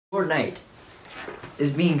Fortnite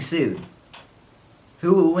is being sued.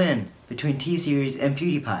 Who will win between T-Series and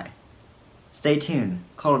PewDiePie? Stay tuned.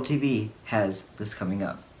 Caudill TV has this coming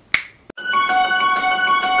up.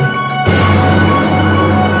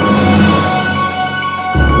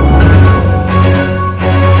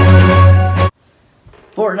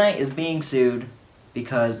 Fortnite is being sued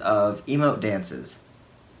because of emote dances.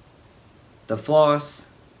 The Floss,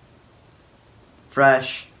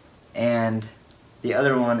 Fresh, and the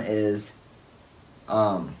other one is,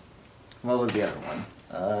 what was the other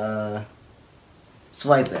one?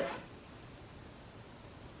 Swipe It.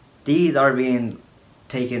 These are being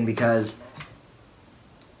taken because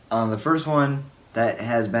the first one that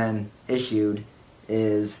has been issued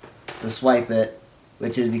is the Swipe It,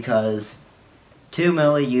 which is because 2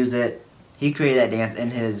 Millie used it. He created that dance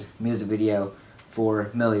in his music video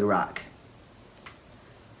for Millie Rock.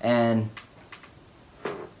 And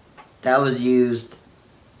that was used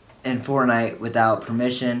in Fortnite without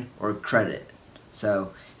permission or credit.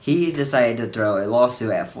 So he decided to throw a lawsuit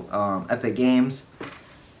at Epic Games.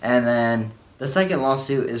 And then the second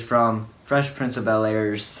lawsuit is from Fresh Prince of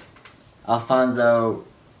Bel-Air's Alfonso,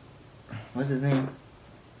 what's his name?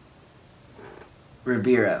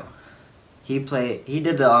 Ribeiro. He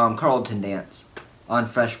did the Carlton dance on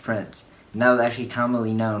Fresh Prince, and that was actually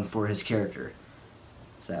commonly known for his character.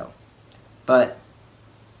 So, but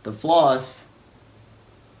the Floss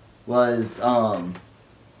was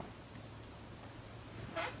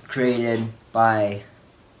created by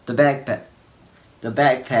the backpack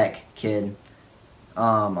kid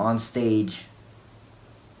on stage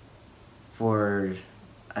for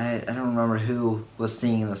I don't remember who was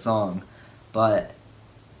singing the song, but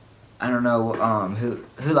I don't know who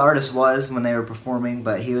the artist was when they were performing,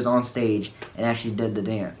 but he was on stage and actually did the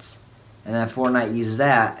dance. And then Fortnite uses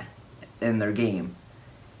that in their game.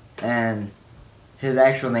 And his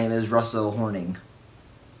actual name is Russell Horning.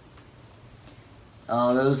 That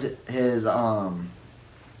was his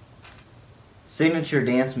signature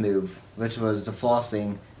dance move, which was the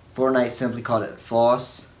flossing. Fortnite simply called it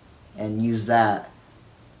floss and used that.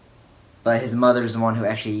 But his mother's the one who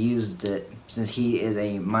actually used it, since he is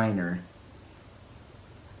a minor.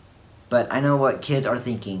 But I know what kids are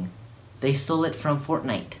thinking. They stole it from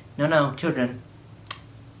Fortnite. No, children.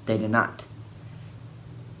 They did not.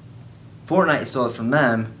 Fortnite stole it from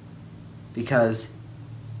them because,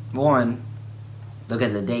 one, look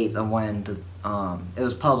at the dates of when it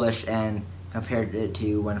was published and compared it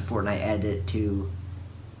to when Fortnite added it to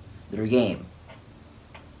their game.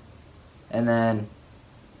 And then,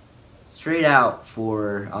 straight out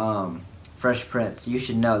for Fresh Prince, you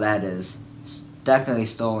should know that is definitely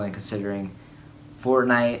stolen, considering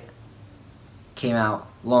Fortnite came out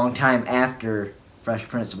a long time after Fresh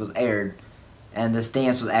Prince was aired, and this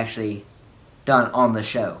dance was actually done on the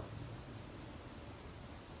show.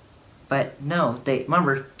 But no,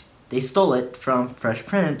 remember, they stole it from Fresh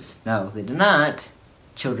Prince. No, they did not,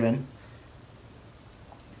 children.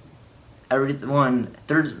 Everyone,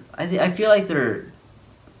 I feel like they're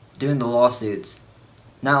doing the lawsuits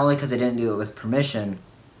not only because they didn't do it with permission,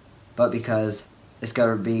 but because it's got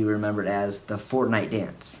to be remembered as the Fortnite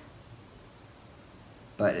dance.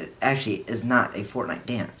 But it actually is not a Fortnite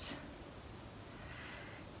dance.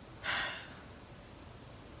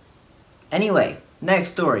 Anyway,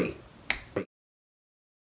 next story.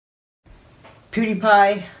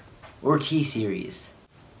 PewDiePie or T-Series?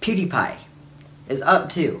 PewDiePie is up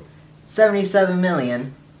to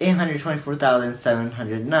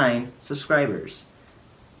 77,824,709 subscribers.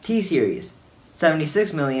 T-Series,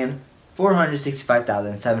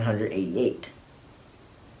 76,465,788.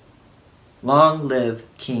 Long live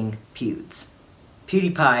King Pewds.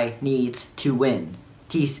 PewDiePie needs to win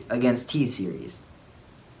against T-Series.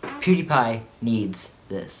 PewDiePie needs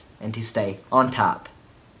this and to stay on top.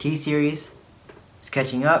 T-Series is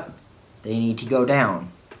catching up. They need to go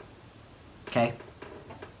down. Okay?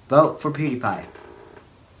 Vote for PewDiePie.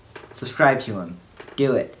 Subscribe to him.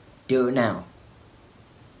 Do it. Do it now.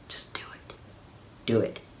 Just do it. Do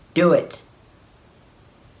it. Do it.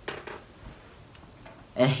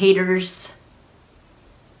 And haters,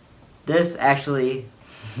 this actually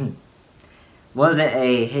wasn't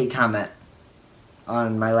a hate comment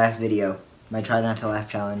on my last video, my Try Not to Laugh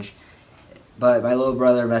challenge, but my little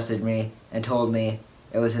brother messaged me and told me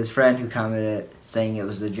it was his friend who commented saying it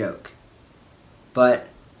was a joke. But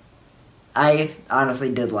I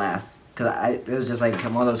honestly did laugh, because it was just like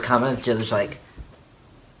one of those comments, just like,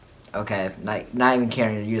 okay, not even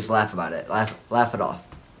caring, you just laugh about it, laugh it off.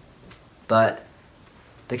 But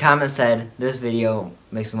the comment said, this video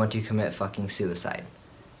makes me want to commit fucking suicide.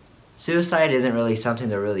 Suicide isn't really something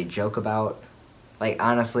to really joke about, Like,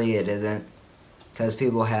 honestly, it isn't. Because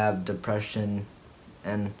people have depression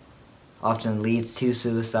and often leads to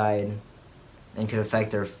suicide and could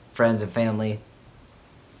affect their friends and family.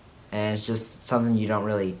 And it's just something you don't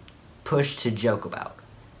really push to joke about.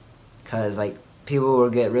 Because, like, people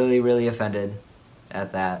will get really, really offended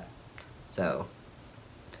at that. So,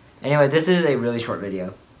 anyway, this is a really short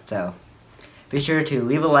video. So, be sure to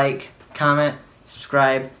leave a like, comment,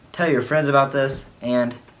 subscribe, tell your friends about this,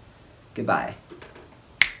 and goodbye.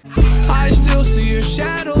 I still see your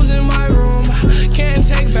shadows in my room. Can't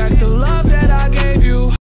take back the love that I gave you.